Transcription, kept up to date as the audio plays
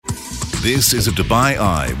This is a Dubai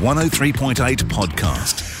Eye 103.8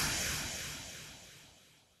 podcast.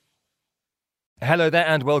 Hello there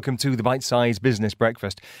and welcome to the Bite Size Business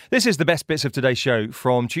Breakfast. This is the best bits of today's show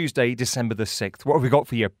from Tuesday, December the 6th. What have we got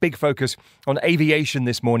for you? Big focus on aviation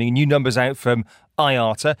this morning. New numbers out from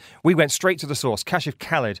IATA. We went straight to the source. Kashif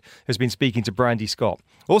Khalid has been speaking to Brandy Scott.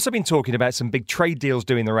 Also been talking about some big trade deals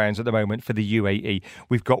doing the rounds at the moment for the UAE.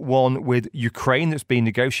 We've got one with Ukraine that's been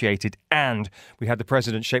negotiated, and we had the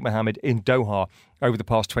President Sheikh Mohammed in Doha over the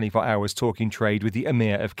past 24 hours talking trade with the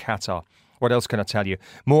Emir of Qatar. What else can I tell you?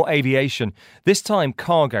 More aviation. This time,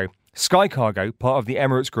 cargo. Sky Cargo, part of the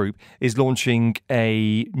Emirates Group, is launching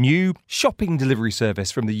a new shopping delivery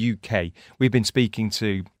service from the UK. We've been speaking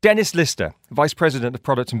to Dennis Lister, Vice President of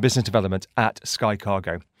Product and Business Development at Sky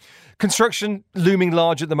Cargo. Construction looming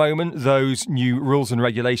large at the moment. Those new rules and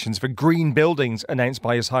regulations for green buildings announced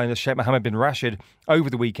by His Highness Sheikh Mohammed bin Rashid over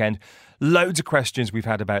the weekend. Loads of questions we've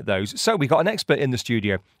had about those. So we got an expert in the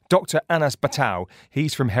studio, Dr. Anas Batau.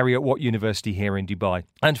 He's from Heriot-Watt University here in Dubai.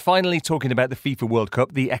 And finally, talking about the FIFA World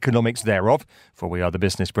Cup, the economics thereof, for we are the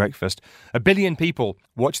business breakfast. 1 billion people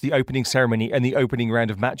watched the opening ceremony and the opening round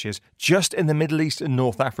of matches just in the Middle East and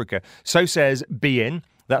North Africa. So says beIN.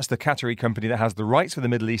 That's the Qatari company that has the rights for the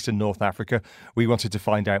Middle East and North Africa. We wanted to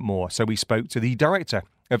find out more, so we spoke to the Director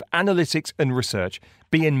of Analytics and Research,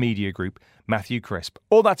 beIN Media Group, Matthew Crisp.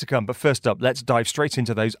 All that to come, but first up, let's dive straight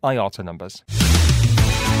into those IATA numbers.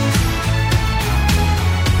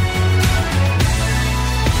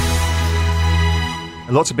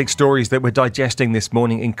 Lots of big stories that we're digesting this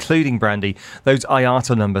morning, including, Brandy, those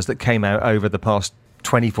IATA numbers that came out over the past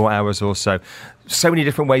 24 hours or so. So many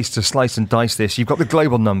different ways to slice and dice this. You've got the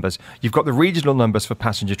global numbers, you've got the regional numbers for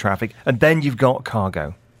passenger traffic, and then you've got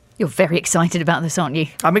cargo. You're very excited about this, aren't you?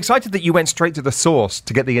 I'm excited that you went straight to the source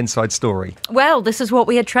to get the inside story. Well, this is what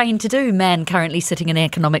we are trained to do, man currently sitting an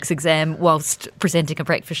economics exam whilst presenting a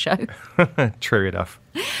breakfast show. True enough.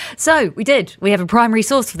 So, we did. We have a primary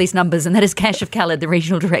source for these numbers, and that is Kashif Khalid, the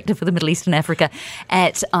Regional Director for the Middle East and Africa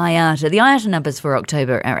at IATA. The IATA numbers for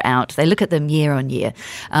October are out. They look at them year on year.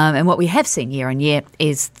 And what we have seen year on year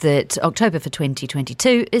is that October for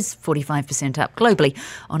 2022 is 45% up globally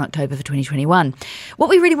on October for 2021. What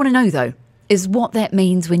we really want to know, though, is what that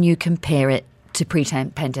means when you compare it to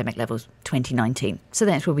pre-pandemic levels, 2019. So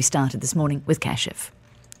that's where we started this morning with Kashif.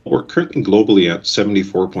 We're currently globally at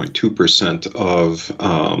 74.2% of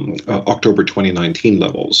October 2019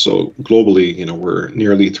 levels. So globally, we're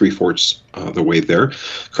nearly three-fourths the way there.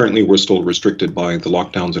 Currently, we're still restricted by the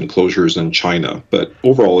lockdowns and closures in China. But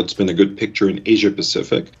overall, it's been a good picture in Asia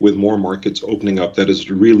Pacific, with more markets opening up that has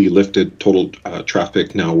really lifted total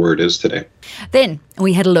traffic now where it is today. Then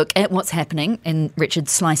we had a look at what's happening in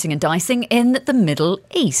Richard's slicing and dicing in the Middle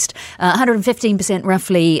East. 115%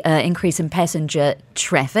 roughly increase in passenger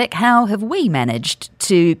traffic. How have we managed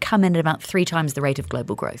to come in at about 3 times the rate of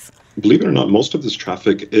global growth? Believe it or not, most of this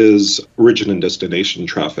traffic is origin and destination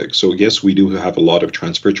traffic. So yes, we do have a lot of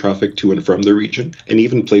transfer traffic to and from the region. And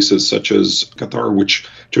even places such as Qatar, which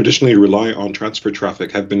traditionally rely on transfer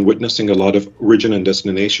traffic, have been witnessing a lot of origin and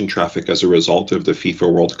destination traffic as a result of the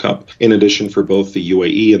FIFA World Cup. In addition, for both the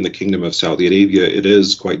UAE and the Kingdom of Saudi Arabia, it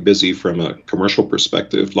is quite busy from a commercial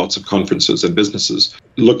perspective, lots of conferences and businesses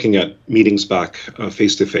looking at meetings back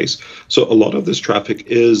face-to-face. So a lot of this traffic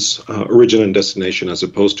is origin and destination as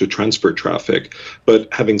opposed to transfer traffic. But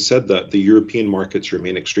having said that, the European markets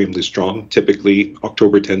remain extremely strong. Typically,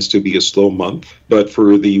 October tends to be a slow month. But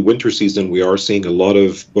for the winter season, we are seeing a lot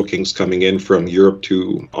of bookings coming in from Europe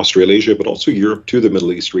to Australasia, but also Europe to the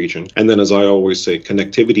Middle East region. And then, as I always say,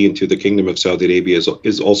 connectivity into the Kingdom of Saudi Arabia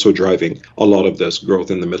is also driving a lot of this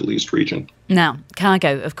growth in the Middle East region. Now,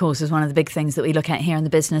 cargo, of course, is one of the big things that we look at here in the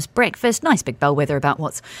business breakfast. Nice big bellwether about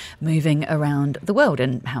what's moving around the world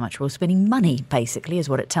and how much we're spending money, basically, is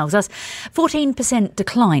what it tells us. 14%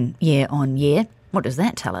 decline year on year. What does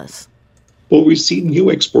that tell us? Well, we've seen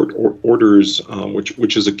new export orders,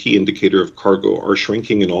 which is a key indicator of cargo, are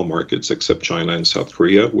shrinking in all markets except China and South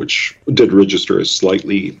Korea, which did register a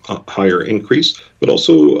slightly higher increase. But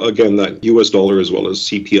also, again, that US dollar as well as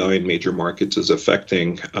CPI in major markets is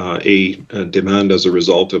affecting a demand as a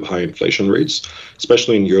result of high inflation rates,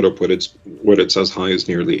 especially in Europe, where it's as high as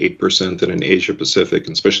nearly 8%, and in Asia Pacific,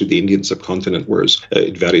 and especially the Indian subcontinent, where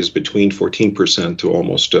it varies between 14% to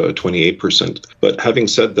almost 28%. But having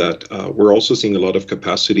said that, we're also seeing a lot of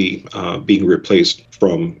capacity being replaced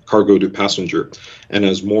from cargo to passenger. And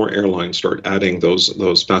as more airlines start adding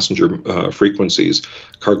those passenger frequencies,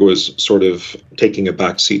 cargo is sort of taking a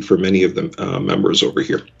back seat for many of the members over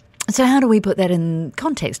here. So how do we put that in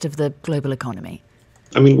context of the global economy?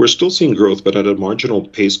 I mean, we're still seeing growth, but at a marginal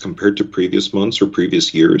pace compared to previous months or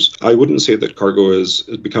previous years. I wouldn't say that cargo is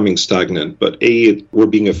becoming stagnant, but we're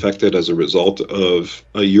being affected as a result of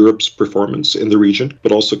Europe's performance in the region,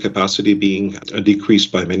 but also capacity being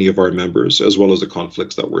decreased by many of our members, as well as the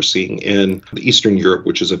conflicts that we're seeing in Eastern Europe,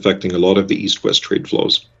 which is affecting a lot of the east-west trade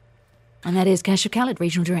flows. And that is Kashif Khalid,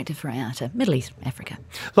 Regional Director for IATA, Middle East, Africa.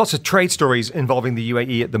 Lots of trade stories involving the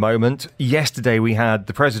UAE at the moment. Yesterday we had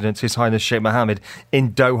the President, His Highness Sheikh Mohammed,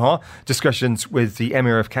 in Doha. Discussions with the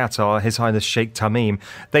Emir of Qatar, His Highness Sheikh Tamim.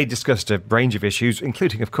 They discussed a range of issues,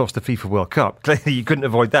 including, of course, the FIFA World Cup. Clearly you couldn't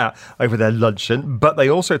avoid that over their luncheon. But they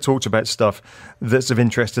also talked about stuff that's of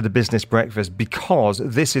interest to the business breakfast, because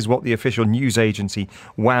this is what the official news agency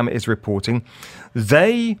WAM is reporting.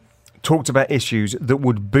 They talked about issues that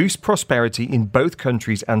would boost prosperity in both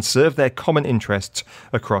countries and serve their common interests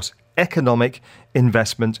across economic,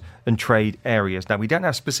 investment and trade areas. Now, we don't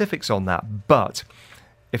have specifics on that, but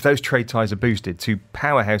if those trade ties are boosted to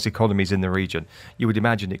powerhouse economies in the region, you would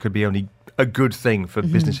imagine it could be only a good thing for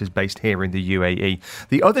businesses based here in the UAE.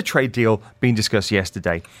 The other trade deal being discussed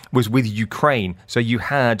yesterday was with Ukraine. So you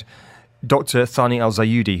had Dr. Thani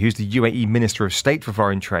Al-Zayudi, who's the UAE Minister of State for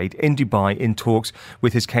Foreign Trade, in Dubai in talks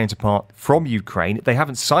with his counterpart from Ukraine. They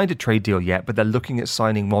haven't signed a trade deal yet, but they're looking at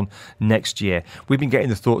signing one next year. We've been getting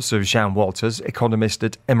the thoughts of Jean Walters, economist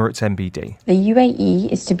at Emirates NBD. The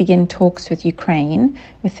UAE is to begin talks with Ukraine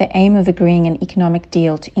with the aim of agreeing an economic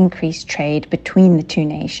deal to increase trade between the two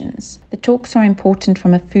nations. The talks are important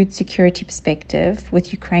from a food security perspective,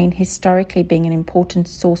 with Ukraine historically being an important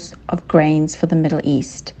source of grains for the Middle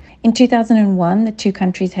East. In 2001, the two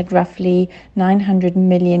countries had roughly 900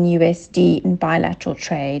 million USD in bilateral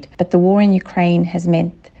trade, but the war in Ukraine has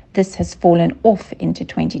meant this has fallen off into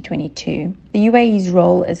 2022. The UAE's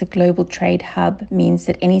role as a global trade hub means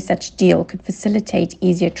that any such deal could facilitate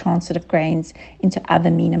easier transit of grains into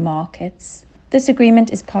other MENA markets. This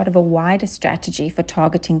agreement is part of a wider strategy for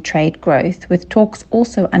targeting trade growth, with talks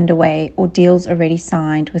also underway or deals already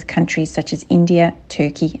signed with countries such as India,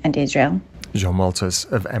 Turkey and Israel. Jean Walters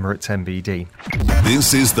of Emirates NBD.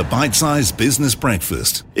 This is the Bite Size Business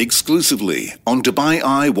Breakfast, exclusively on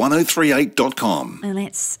DubaiEye1038.com. And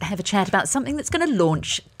let's have a chat about something that's going to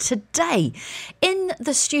launch today. In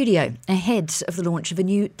the studio, ahead of the launch of a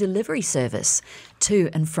new delivery service to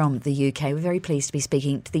and from the UK, we're very pleased to be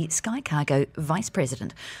speaking to the Sky Cargo Vice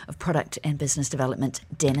President of Product and Business Development,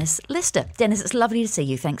 Dennis Lister. Dennis, it's lovely to see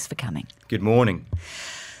you. Thanks for coming. Good morning.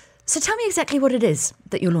 So tell me exactly what it is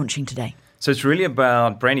that you're launching today. So it's really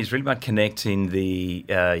about, Brandy, it's really about connecting the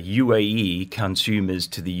UAE consumers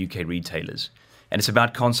to the UK retailers. And it's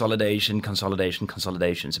about consolidation.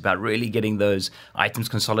 It's about really getting those items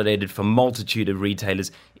consolidated from a multitude of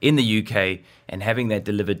retailers in the UK and having that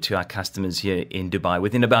delivered to our customers here in Dubai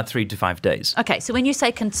within about 3 to 5 days. Okay, so when you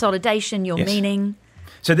say consolidation, you're meaning?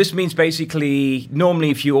 So this means basically,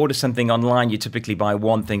 normally if you order something online, you typically buy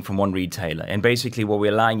one thing from one retailer. And basically what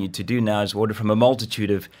we're allowing you to do now is order from a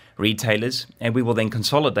multitude of retailers, and we will then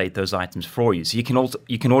consolidate those items for you. So you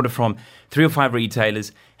can order from 3 or 5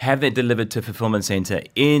 retailers, have that delivered to a fulfillment center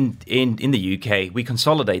in the UK. We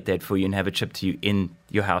consolidate that for you and have it shipped to you in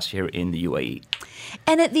your house here in the UAE.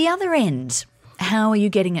 And at the other end, how are you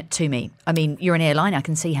getting it to me? I mean, you're an airline. I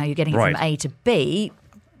can see how you're getting it from A to B.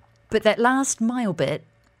 But that last mile bit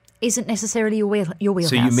isn't necessarily your wheelhouse.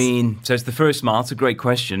 So you mean, so it's the first mile. It's a great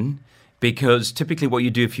question, because typically what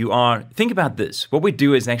you do if you are, think about this. What we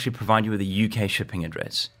do is actually provide you with a UK shipping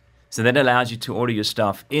address. So that allows you to order your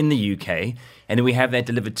stuff in the UK, and then we have that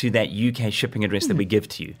delivered to that UK shipping address that we give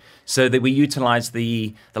to you. So that we utilize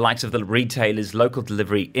the likes of the retailers, local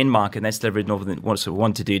delivery in market, and that's delivered in within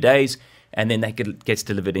 1 to 2 days, and then that gets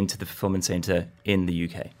delivered into the fulfillment center in the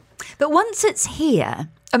UK. But once it's here,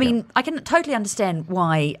 I mean, I can totally understand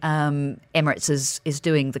why Emirates is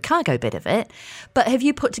doing the cargo bit of it, but have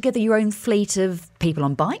you put together your own fleet of people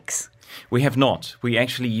on bikes? We have not. We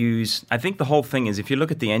actually use, I think the whole thing is, if you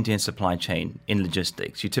look at the end-to-end supply chain in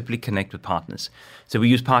logistics, you typically connect with partners. So we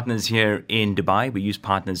use partners here in Dubai, we use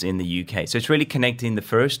partners in the UK. So it's really connecting the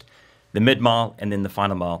first, the mid-mile, and then the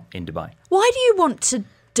final mile in Dubai. Why do you want to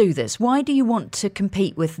do this? Why do you want to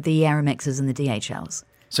compete with the Aramexes and the DHLs?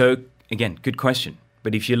 So again, good question.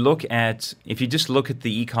 But if you just look at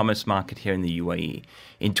the e-commerce market here in the UAE,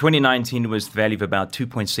 in 2019 it was the value of about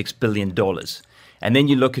 $2.6 billion. And then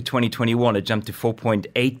you look at 2021, it jumped to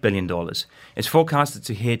 $4.8 billion. It's forecasted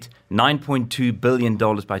to hit $9.2 billion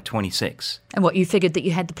by 26. And what, you figured that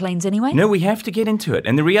you had the planes anyway? No, we have to get into it.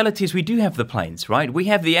 And the reality is we do have the planes, right? We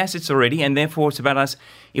have the assets already, and therefore it's about us.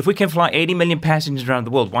 If we can fly 80 million passengers around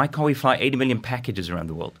the world, why can't we fly 80 million packages around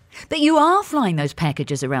the world? But you are flying those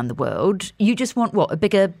packages around the world. You just want, what, a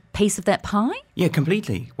bigger piece of that pie? Yeah,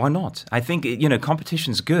 completely. Why not? I think,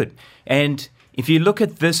 competition's good. And if you look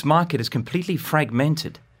at this market, it's completely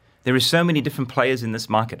fragmented. There are so many different players in this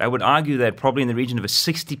market. I would argue that probably in the region of a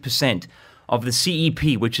 60% of the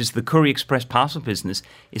CEP, which is the Courier Express parcel business,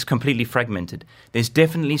 is completely fragmented. There's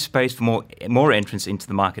definitely space for more entrants into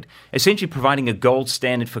the market, essentially providing a gold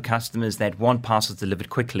standard for customers that want parcels delivered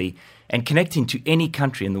quickly and connecting to any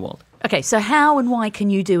country in the world. Okay, so how and why can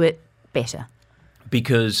you do it better?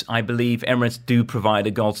 Because I believe Emirates do provide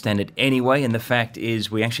a gold standard anyway, and the fact is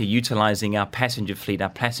we're actually utilizing our passenger fleet, our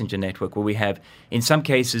passenger network, where we have, in some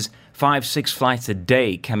cases, 5-6 flights a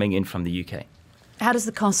day coming in from the UK. How does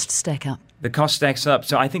the cost stack up? The cost stacks up.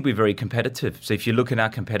 So I think we're very competitive. So if you look at our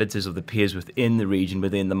competitors or the peers within the region,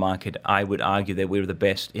 within the market, I would argue that we're the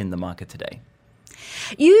best in the market today.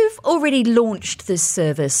 You've already launched this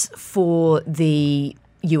service for the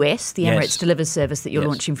US, the Emirates Deliver service that you're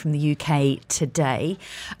launching from the UK today.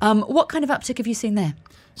 What kind of uptick have you seen there?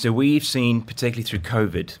 So we've seen, particularly through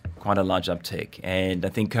COVID, quite a large uptick. And I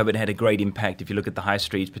think COVID had a great impact. If you look at the high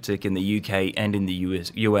streets, particularly in the UK and in the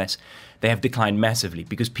US, they have declined massively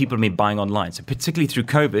because people have been buying online. So particularly through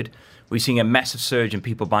COVID, we're seeing a massive surge in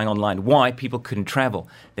people buying online. Why? People couldn't travel.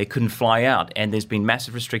 They couldn't fly out. And there's been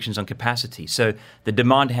massive restrictions on capacity. So the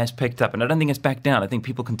demand has picked up. And I don't think it's back down. I think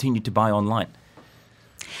people continue to buy online.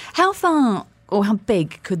 How far or how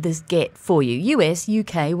big could this get for you? US,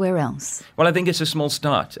 UK, where else? Well, I think it's a small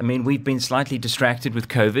start. I mean, we've been slightly distracted with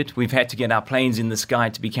COVID. We've had to get our planes in the sky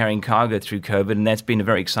to be carrying cargo through COVID, and that's been a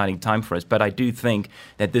very exciting time for us. But I do think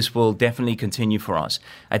that this will definitely continue for us.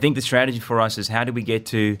 I think the strategy for us is how do we get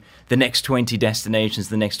to the next 20 destinations,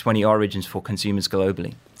 the next 20 origins for consumers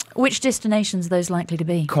globally? Which destinations are those likely to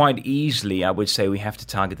be? Quite easily, I would say we have to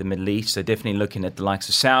target the Middle East. So definitely looking at the likes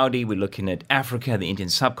of Saudi. We're looking at Africa, the Indian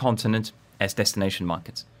subcontinent as destination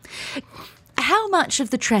markets. How much of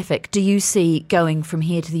the traffic do you see going from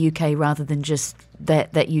here to the UK rather than just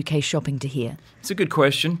that UK shopping to here? It's a good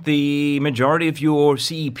question. The majority of your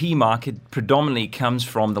CEP market predominantly comes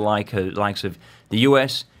from the likes of the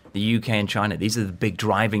US, the UK and China. These are the big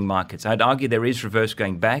driving markets. I'd argue there is reverse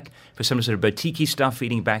going back for some sort of boutique stuff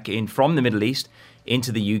feeding back in from the Middle East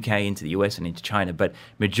into the UK, into the US and into China. But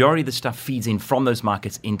majority of the stuff feeds in from those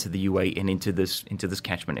markets into the UAE and into this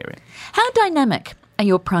catchment area. How dynamic are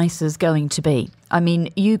your prices going to be? I mean,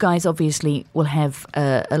 you guys obviously will have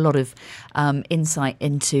a lot of insight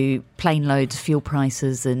into plane loads, fuel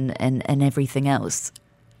prices and everything else.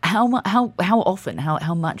 How often,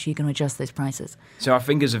 how much are you going to adjust those prices? So our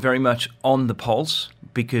fingers are very much on the pulse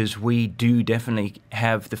because we do definitely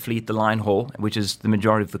have the fleet, the line haul, which is the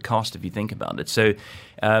majority of the cost if you think about it. So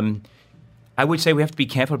I would say we have to be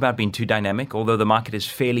careful about being too dynamic. Although the market is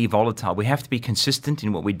fairly volatile, we have to be consistent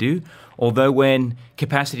in what we do. Although when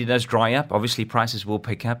capacity does dry up, obviously prices will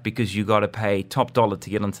pick up because you got to pay top dollar to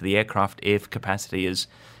get onto the aircraft if capacity is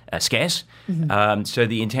scarce. Mm-hmm. So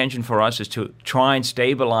the intention for us is to try and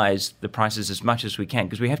stabilize the prices as much as we can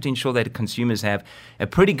because we have to ensure that consumers have a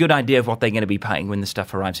pretty good idea of what they're going to be paying when the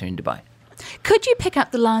stuff arrives here in Dubai. Could you pick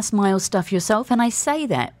up the last mile stuff yourself? And I say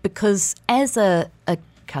that because as a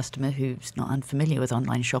customer who's not unfamiliar with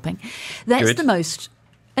online shopping, that's the most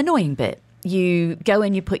annoying bit. You go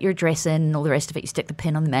in, you put your address in and all the rest of it, you stick the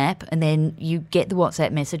pin on the map and then you get the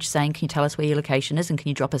WhatsApp message saying, can you tell us where your location is and can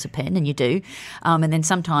you drop us a pin? And you do. And then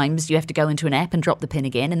sometimes you have to go into an app and drop the pin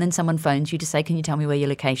again and then someone phones you to say, can you tell me where your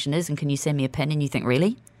location is and can you send me a pin? And you think,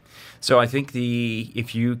 really? So I think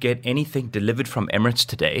if you get anything delivered from Emirates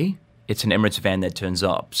today, it's an Emirates van that turns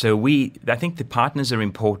up. So I think the partners are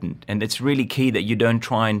important and it's really key that you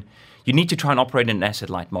need to try and operate in an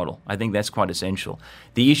asset-light model. I think that's quite essential.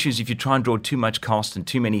 The issue is if you try and draw too much cost and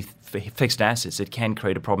too many fixed assets, it can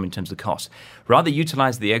create a problem in terms of cost. Rather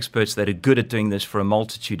utilize the experts that are good at doing this for a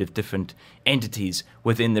multitude of different entities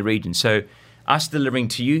within the region. So us delivering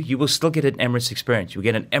to you, you will still get an Emirates experience. You'll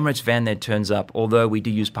get an Emirates van that turns up, although we do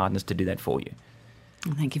use partners to do that for you.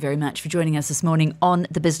 Thank you very much for joining us this morning on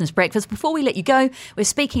The Business Breakfast. Before we let you go, we're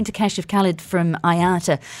speaking to Kashif Khalid from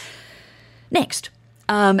IATA. Next.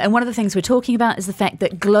 And one of the things we're talking about is the fact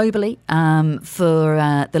that globally,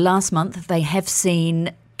 for the last month, they have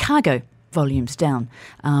seen cargo volumes down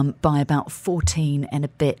by about 14% and a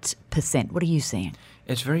bit. What are you seeing?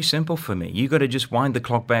 It's very simple for me. You got to just wind the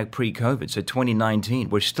clock back pre-COVID. So 2019,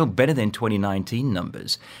 we're still better than 2019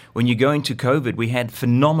 numbers. When you go into COVID, we had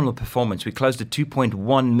phenomenal performance. We closed at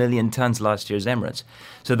 2.1 million tons last year as Emirates.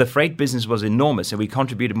 So the freight business was enormous, and we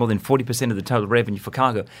contributed more than 40% of the total revenue for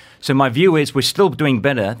cargo. So my view is we're still doing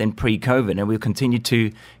better than pre-COVID, and we'll continue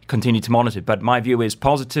to monitor it. But my view is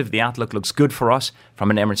positive. The outlook looks good for us from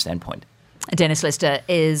an Emirates standpoint. Dennis Lister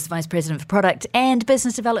is Vice President for Product and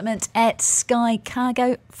Business Development at Sky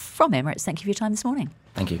Cargo from Emirates. Thank you for your time this morning.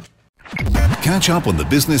 Thank you. Catch up on the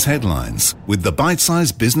business headlines with the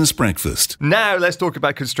Bite-Sized Business Breakfast. Now let's talk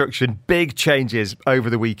about construction. Big changes over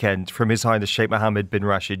the weekend from His Highness Sheikh Mohammed bin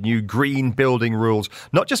Rashid. New green building rules,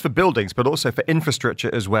 not just for buildings, but also for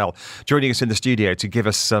infrastructure as well. Joining us in the studio to give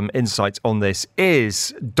us some insights on this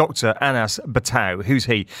is Dr. Anas Batau. Who's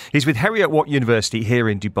he? He's with Heriot-Watt University here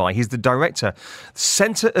in Dubai. He's the Director,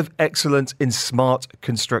 Centre of Excellence in Smart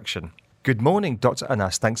Construction. Good morning, Dr.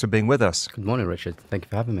 Anas. Thanks for being with us. Good morning, Richard. Thank you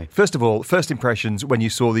for having me. First of all, first impressions when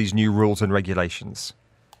you saw these new rules and regulations.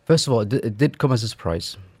 First of all, it did come as a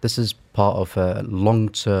surprise. This is part of a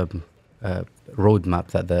long-term roadmap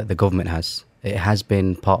that the government has. It has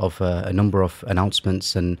been part of a number of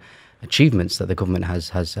announcements and achievements that the government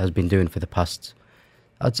has been doing for the past,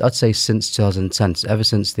 I'd say since 2010, ever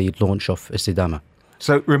since the launch of Istidama.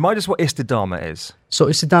 So remind us what Istidama is. So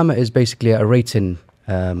Istidama is basically a rating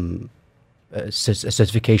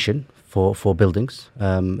certification for buildings.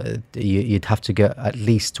 You'd have to get at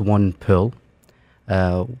least one pearl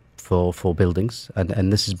for buildings,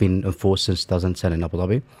 and this has been enforced since 2010 in Abu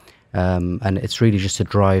Dhabi. And it's really just to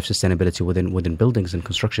drive sustainability within buildings and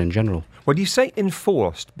construction in general. When you say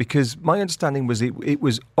enforced, because my understanding was it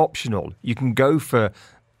was optional. You can go for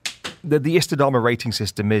the Istidama rating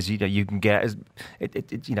system is, you can get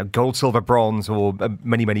gold, silver, bronze, or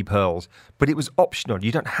many pearls, but it was optional.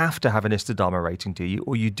 You don't have to have an Istidama rating, do you?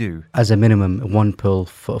 Or you do? As a minimum, one pearl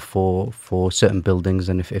for certain buildings,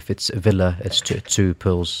 and if it's a villa, it's two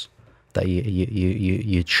pearls that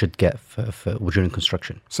you should get for during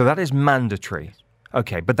construction. So that is mandatory.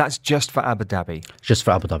 Okay, but that's just for Abu Dhabi. Just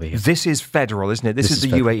for Abu Dhabi. Yes. This is federal, isn't it? This is the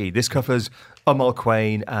federal. UAE. This covers Al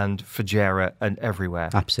Quwain and Fujairah and everywhere.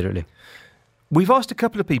 Absolutely. We've asked a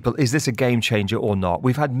couple of people, is this a game changer or not?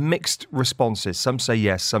 We've had mixed responses. Some say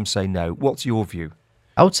yes, some say no. What's your view?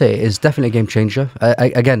 I would say it's definitely a game changer.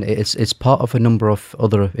 Again, it's part of a number of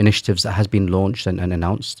other initiatives that has been launched and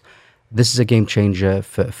announced. This is a game changer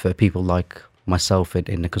for people like myself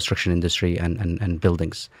in the construction industry and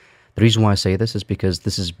buildings. The reason why I say this is because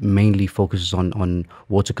this is mainly focuses on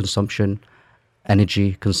water consumption,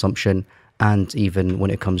 energy consumption, and even when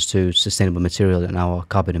it comes to sustainable material and our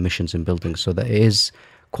carbon emissions in buildings. So there is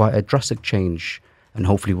quite a drastic change, and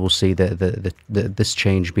hopefully we'll see this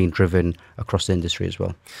change being driven across the industry as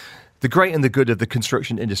well. The great and the good of the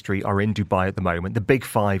construction industry are in Dubai at the moment. The Big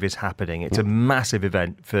Five is happening. It's a massive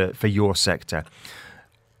event for your sector.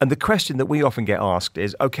 And the question that we often get asked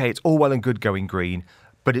is, okay, it's all well and good going green,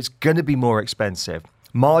 but it's going to be more expensive.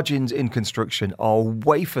 Margins in construction are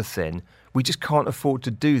wafer thin. We just can't afford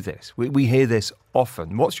to do this. We hear this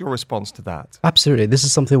often. What's your response to that? Absolutely. This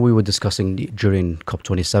is something we were discussing during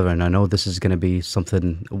COP27. I know this is going to be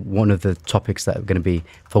one of the topics that are going to be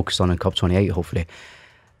focused on in COP28, hopefully.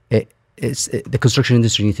 The construction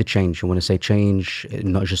industry needs to change. And when I say change,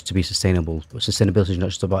 not just to be sustainable. Sustainability is not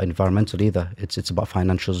just about environmental either. It's about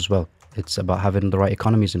financials as well. It's about having the right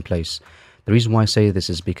economies in place. The reason why I say this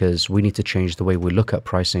is because we need to change the way we look at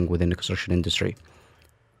pricing within the construction industry.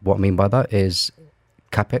 What I mean by that is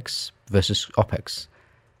CapEx versus OpEx.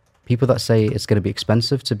 People that say it's going to be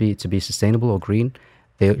expensive to be sustainable or green,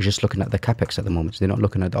 they're just looking at the CapEx at the moment. They're not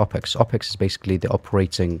looking at the OpEx. OpEx is basically the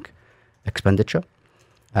operating expenditure.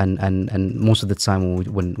 And most of the time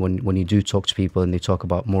when you do talk to people and they talk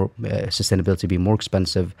about more sustainability being more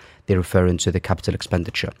expensive, they're referring to the capital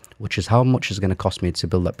expenditure, which is how much is going to cost me to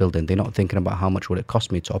build that building. They're not thinking about how much will it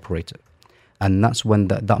cost me to operate it. And that's when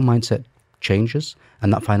that mindset changes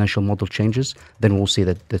and that financial model changes, then we'll see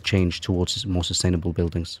the change towards more sustainable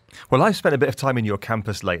buildings. Well, I've spent a bit of time in your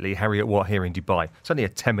campus lately, Heriot-Watt here in Dubai. It's only a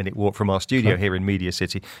 10-minute walk from our studio here in Media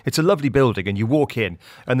City. It's a lovely building, and you walk in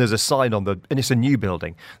and there's a sign and it's a new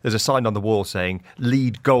building. There's a sign on the wall saying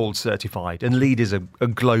LEED Gold certified, and LEED is a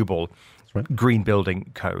global green building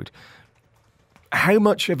code. How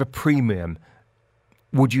much of a premium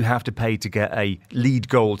would you have to pay to get a LEED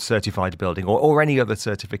Gold certified building or any other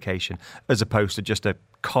certification as opposed to just a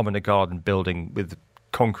common garden building with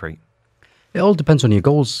concrete? It all depends on your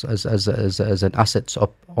goals as an asset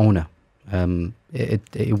owner.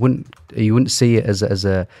 You wouldn't see it as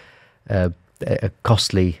a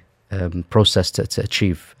costly process to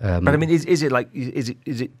achieve. But I mean, is it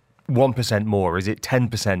 1% more? Is it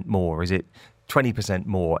 10% more? Is it 20%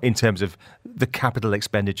 more in terms of the capital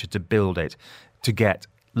expenditure to build it, to get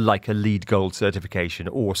like a LEED Gold certification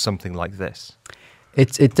or something like this?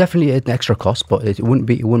 It's definitely an extra cost, but it wouldn't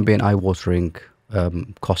be an eye-watering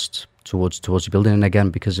cost towards the building. And again,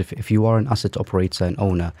 because if you are an asset operator and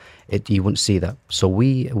owner, you wouldn't see that. So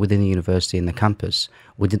we, within the university and the campus,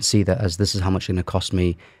 we didn't see that as this is how much it's going to cost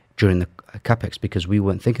me during the capex, because we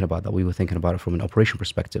weren't thinking about that. We were thinking about it from an operation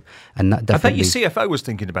perspective, and that definitely. I bet your CFO was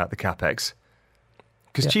thinking about the capex,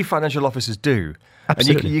 because chief financial officers do.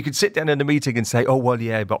 Absolutely. And you could sit down in a meeting and say, oh, well,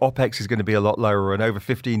 yeah, but OPEX is going to be a lot lower, and over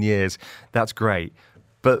 15 years, that's great.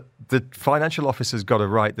 But the financial officer's got to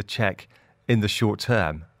write the check in the short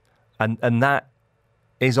term. And that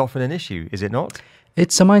is often an issue, is it not?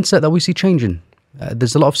 It's a mindset that we see changing.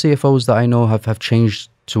 There's a lot of CFOs that I know have changed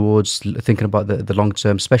towards thinking about the long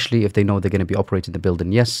term, especially if they know they're going to be operating the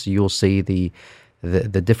building. Yes, you'll see the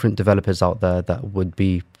different developers out there that would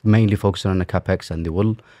be mainly focusing on the capex, and they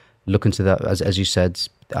will look into that. As you said,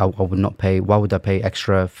 I would not pay. Why would I pay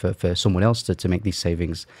extra for someone else to make these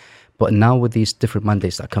savings? But now with these different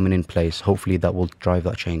mandates that are coming in place, hopefully that will drive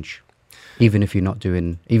that change. Even if you're not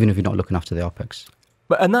looking after the OPEX.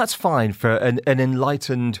 And that's fine for an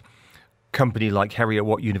enlightened company like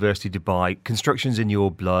Heriot-Watt University Dubai. Construction's in your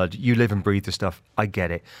blood. You live and breathe the stuff. I get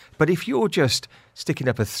it. But if you're just sticking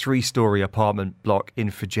up a 3-story apartment block in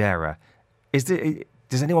Fujairah,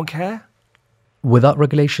 does anyone care? Without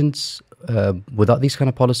regulations, without these kind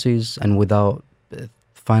of policies, and without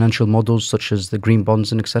financial models such as the green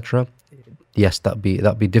bonds and etc., yes, that'd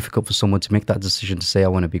be difficult for someone to make that decision to say, I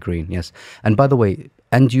want to be green. Yes. And by the way,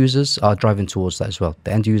 end users are driving towards that as well.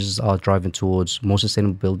 The end users are driving towards more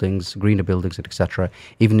sustainable buildings, greener buildings, etc.,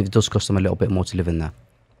 even if it does cost them a little bit more to live in there.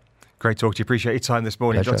 Great talk to you. Appreciate your time this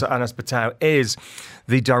morning. Pleasure. Dr. Anas Batau is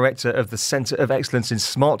the Director of the Centre of Excellence in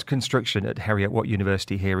Smart Construction at Heriot-Watt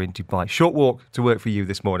University here in Dubai. Short walk to work for you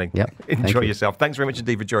this morning. Yep. Enjoy yourself. Thanks very much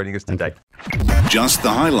indeed for joining us today. Just the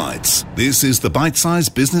highlights. This is the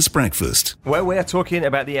Bite-Sized Business Breakfast. Where we're talking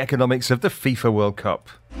about the economics of the FIFA World Cup.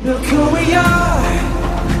 Look who we are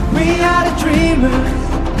the dreamers.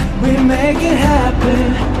 We make it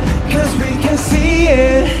happen, 'cause we can see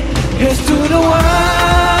it. Here's to the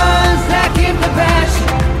ones that keep the passion,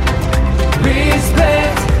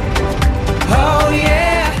 respect, oh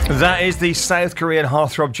yeah. That is the South Korean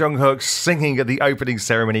heartthrob Jungkook singing at the opening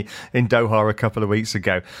ceremony in Doha a couple of weeks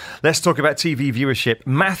ago. Let's talk about TV viewership.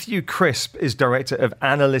 Matthew Crisp is Director of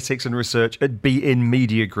Analytics and Research at beIN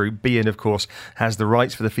Media Group. beIN, of course, has the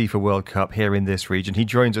rights for the FIFA World Cup here in this region. He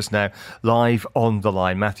joins us now live on the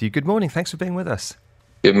line. Matthew, good morning. Thanks for being with us.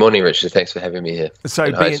 Good morning, Richard. Thanks for having me here. So,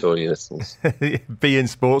 and hi to all your listeners. beIN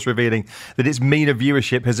Sports revealing that its MENA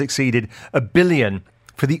viewership has exceeded 1 billion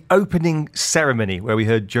for the opening ceremony where we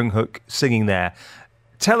heard Jungkook singing there.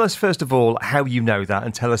 Tell us, first of all, how you know that,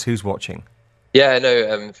 and tell us who's watching. Yeah,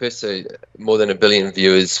 no, first, more than 1 billion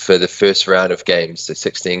viewers for the first round of games, so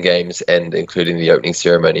 16 games, and including the opening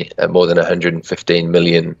ceremony. More than 115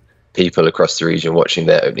 million people across the region watching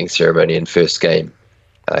that opening ceremony and first game.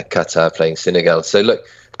 Qatar playing Senegal. So look,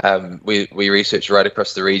 we research right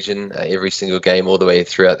across the region, every single game all the way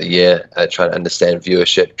throughout the year, trying to understand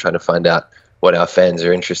viewership, trying to find out what our fans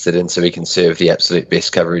are interested in so we can serve the absolute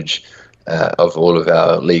best coverage of all of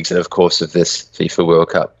our leagues and, of course, of this FIFA World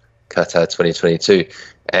Cup, Qatar 2022.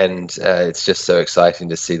 And it's just so exciting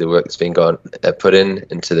to see the work that's been put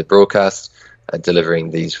into the broadcast,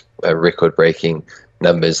 delivering these record-breaking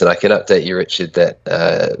numbers. And I can update you, Richard, that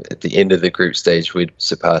at the end of the group stage, we'd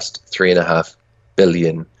surpassed 3.5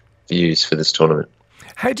 billion views for this tournament.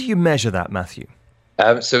 How do you measure that, Matthew?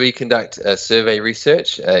 So we conduct survey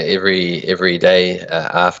research every day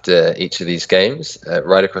after each of these games,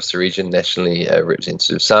 right across the region, nationally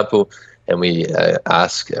representative sample, and we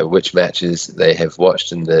ask which matches they have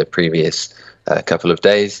watched in the previous couple of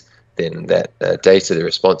days. Then that data, the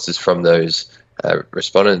responses from those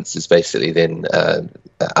respondents is basically then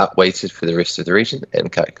upweighted for the rest of the region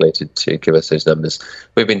and calculated to give us those numbers.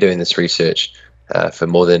 We've been doing this research for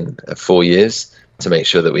more than 4 years to make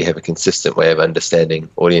sure that we have a consistent way of understanding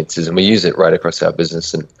audiences, and we use it right across our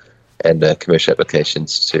business and commercial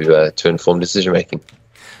applications to inform decision making.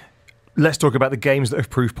 Let's talk about the games that have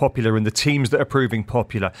proved popular and the teams that are proving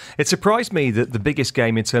popular. It surprised me that the biggest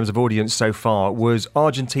game in terms of audience so far was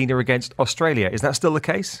Argentina against Australia. Is that still the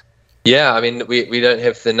case? Yeah, I mean, we don't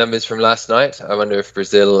have the numbers from last night. I wonder if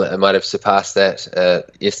Brazil might have surpassed that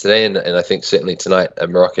yesterday, and I think certainly tonight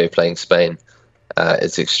Morocco playing Spain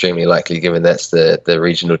is extremely likely, given that's the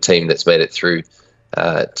regional team that's made it through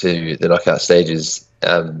to the knockout stages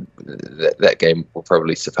that game will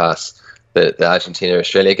probably surpass the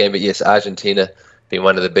Argentina-Australia game. But yes, Argentina being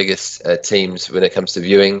one of the biggest teams when it comes to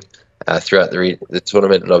viewing throughout the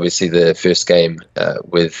tournament, and obviously the first game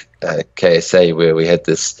with KSA, where we had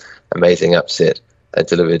this amazing upset,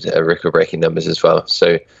 delivered record-breaking numbers as well.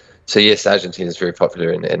 So yes, Argentina is very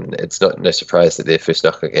popular, and it's no surprise that their first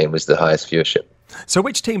knockout game was the highest viewership. So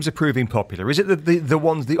which teams are proving popular? Is it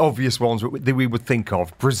the obvious ones that we would think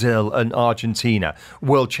of, Brazil and Argentina,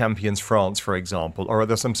 world champions France, for example, or are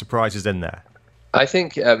there some surprises in there? I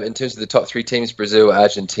think in terms of the top three teams, Brazil,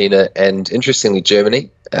 Argentina, and interestingly Germany.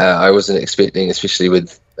 I wasn't expecting, especially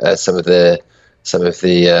with some of the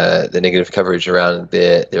negative coverage around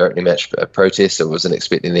their opening match protest. I wasn't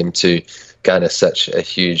expecting them to garner such a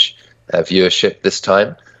huge viewership this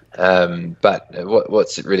time. But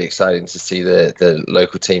what's really exciting to see the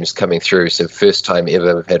local teams coming through. So first time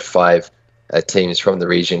ever, we've had 5 teams from the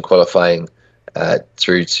region qualifying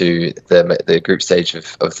through to the group stage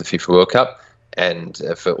of the FIFA World Cup. And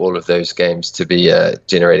for all of those games to be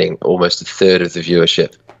generating almost a third of the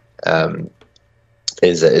viewership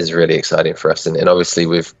is really exciting for us. And obviously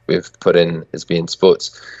we've put in, as beIN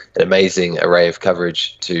Sports, an amazing array of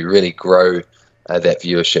coverage to really grow that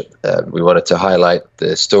viewership. We wanted to highlight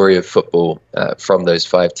the story of football from those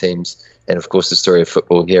 5 teams, and of course the story of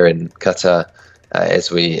football here in Qatar as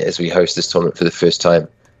we host this tournament for the first time.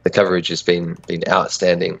 The coverage has been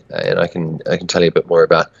outstanding, and I can tell you a bit more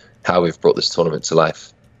about how we've brought this tournament to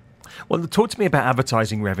life. Well, talk to me about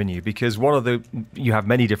advertising revenue, because you have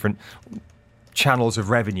many different channels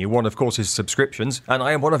of revenue. One, of course, is subscriptions, and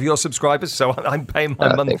I am one of your subscribers, so I'm paying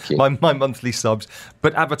my monthly subs.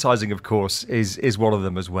 But advertising, of course, is one of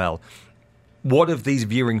them as well. What have these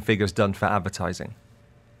viewing figures done for advertising?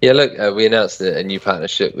 Yeah, look, we announced a new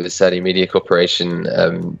partnership with the Saudi Media Corporation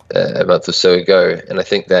a month or so ago, and I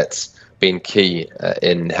think that's been key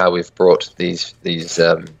in how we've brought these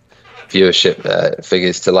viewership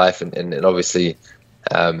figures to life, and obviously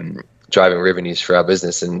driving revenues for our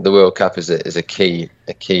business. And the World Cup is a key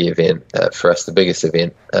event for us, the biggest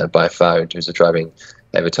event by far in terms of driving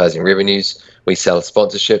advertising revenues. We sell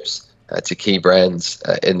sponsorships to key brands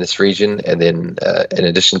in this region, and then in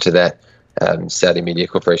addition to that, Saudi Media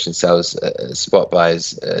Corporation sells spot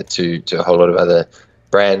buys to a whole lot of other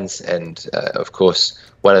brands. And of course,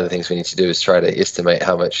 one of the things we need to do is try to estimate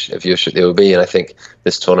how much viewership there will be. And I think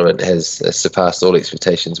this tournament has surpassed all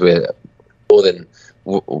expectations. We're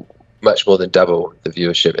much more than double the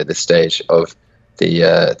viewership at this stage of the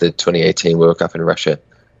 2018 World Cup in Russia,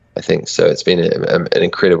 I think. So it's been an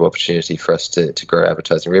incredible opportunity for us to grow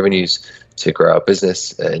advertising revenues, to grow our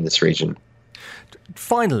business in this region.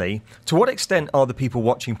 Finally, to what extent are the people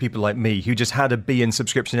watching people like me who just had a beIN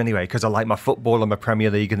subscription anyway because I like my football and my Premier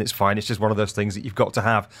League and it's fine, it's just one of those things that you've got to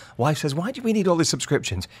have. Wife says, why do we need all these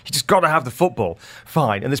subscriptions? You just got to have the football.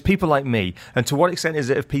 Fine. And there's people like me. And to what extent is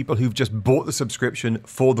it of people who've just bought the subscription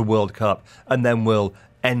for the World Cup and then will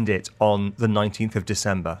end it on the 19th of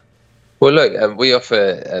December? Well, look, we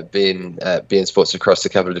offer beIN Sports across a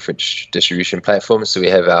couple of different distribution platforms. So we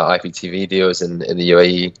have our IPTV deals in the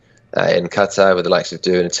UAE, in Qatar with the likes of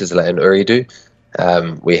Dirn and Tizla and Ooredoo.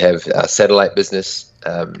 We have our satellite business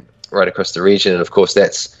right across the region, and of course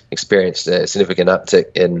that's experienced a significant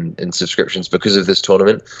uptick in subscriptions because of this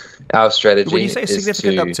tournament. Our strategy, when you say a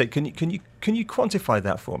significant uptick, can you quantify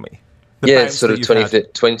that for me? Sort of 20 to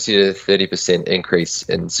 30% increase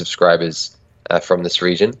in subscribers from this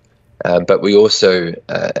region. But we also,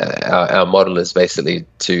 our model is basically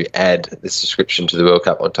to add the subscription to the World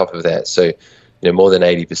Cup on top of that. So, more than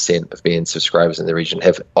 80% of beIN subscribers in the region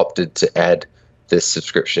have opted to add this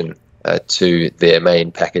subscription to their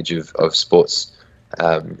main package of sports.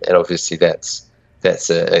 And obviously that's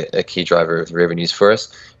a key driver of the revenues for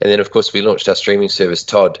us. And then, of course, we launched our streaming service,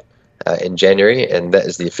 Todd, in January, and that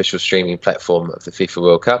is the official streaming platform of the FIFA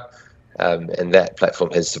World Cup. And that platform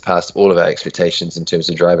has surpassed all of our expectations in terms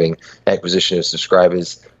of driving acquisition of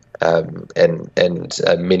subscribers. And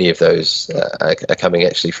many of those are coming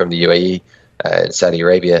actually from the UAE and Saudi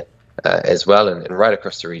Arabia as well, and right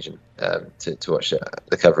across the region to watch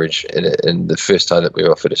the coverage. And the first time that we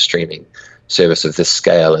offered a streaming service of this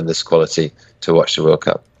scale and this quality to watch the World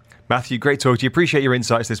Cup. Matthew, great talk to you. Appreciate your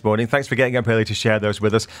insights this morning. Thanks for getting up early to share those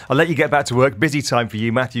with us. I'll let you get back to work. Busy time for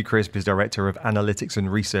you. Matthew Crisp is Director of Analytics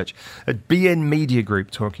and Research at beIN Media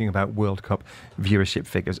Group, talking about World Cup viewership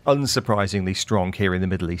figures. Unsurprisingly strong here in the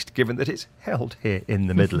Middle East, given that it's held here in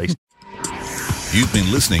the Middle East. You've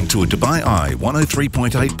been listening to a Dubai Eye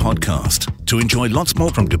 103.8 podcast. To enjoy lots more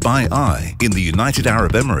from Dubai Eye in the United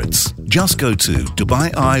Arab Emirates, just go to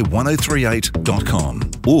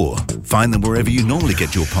DubaiEye1038.com or find them wherever you normally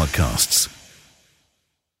get your podcasts.